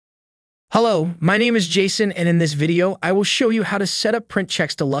Hello, my name is Jason, and in this video, I will show you how to set up Print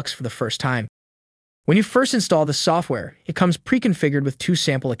Checks Deluxe for the first time. When you first install the software, it comes pre-configured with two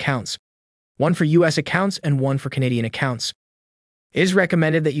sample accounts, one for US accounts and one for Canadian accounts. It is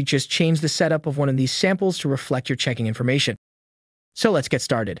recommended that you just change the setup of one of these samples to reflect your checking information. So let's get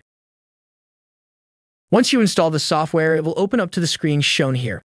started. Once you install the software, it will open up to the screen shown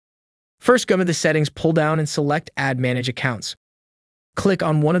here. First, go to the Settings pull-down and select Add Manage Accounts. Click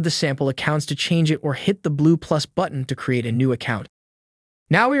on one of the sample accounts to change it or hit the blue plus button to create a new account.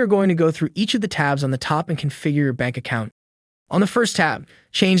 Now we are going to go through each of the tabs on the top and configure your bank account. On the first tab,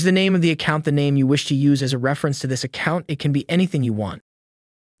 change the name of the account, the name you wish to use as a reference to this account. It can be anything you want.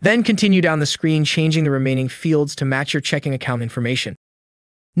 Then continue down the screen, changing the remaining fields to match your checking account information.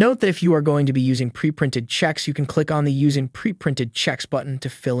 Note that if you are going to be using pre-printed checks, you can click on the Using Pre-printed Checks button to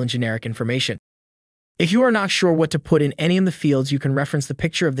fill in generic information. If you are not sure what to put in any of the fields, you can reference the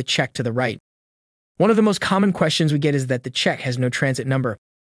picture of the check to the right. One of the most common questions we get is that the check has no transit number.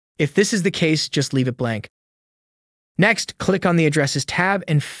 If this is the case, just leave it blank. Next, click on the Addresses tab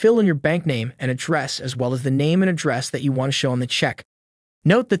and fill in your bank name and address, as well as the name and address that you want to show on the check.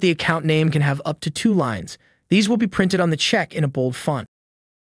 Note that the account name can have up to 2 lines. These will be printed on the check in a bold font.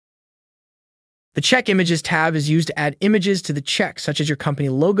 The Check Images tab is used to add images to the check, such as your company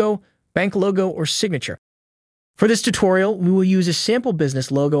logo, bank logo, or signature. For this tutorial, we will use a sample business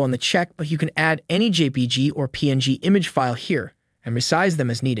logo on the check, but you can add any JPG or PNG image file here and resize them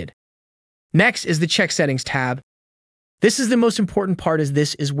as needed. Next is the Check Settings tab. This is the most important part, as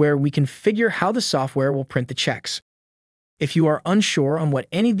this is where we configure how the software will print the checks. If you are unsure on what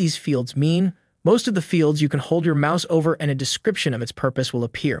any of these fields mean, most of the fields you can hold your mouse over and a description of its purpose will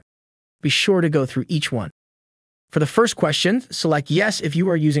appear. Be sure to go through each one. For the first question, select Yes if you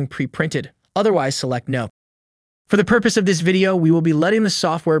are using pre-printed, otherwise select No. For the purpose of this video, we will be letting the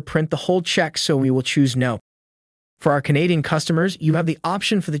software print the whole check, so we will choose No. For our Canadian customers, you have the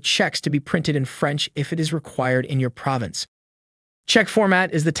option for the checks to be printed in French if it is required in your province. Check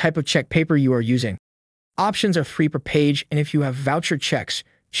format is the type of check paper you are using. Options are 3 per page, and if you have voucher checks,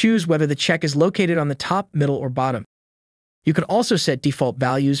 choose whether the check is located on the top, middle, or bottom. You can also set default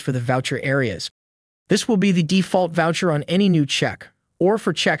values for the voucher areas. This will be the default voucher on any new check, or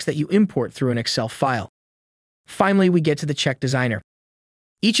for checks that you import through an Excel file. Finally, we get to the Check Designer.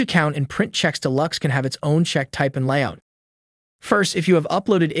 Each account in Print Checks Deluxe can have its own check type and layout. First, if you have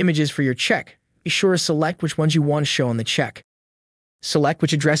uploaded images for your check, be sure to select which ones you want to show on the check. Select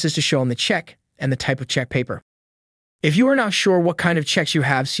which addresses to show on the check and the type of check paper. If you are not sure what kind of checks you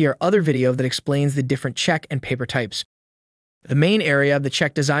have, see our other video that explains the different check and paper types. The main area of the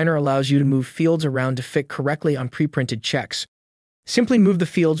Check Designer allows you to move fields around to fit correctly on pre-printed checks. Simply move the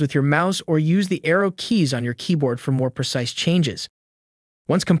fields with your mouse or use the arrow keys on your keyboard for more precise changes.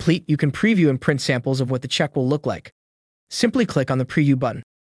 Once complete, you can preview and print samples of what the check will look like. Simply click on the Preview button.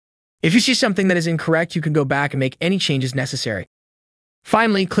 If you see something that is incorrect, you can go back and make any changes necessary.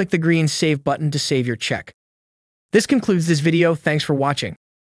 Finally, click the green Save button to save your check. This concludes this video. Thanks for watching.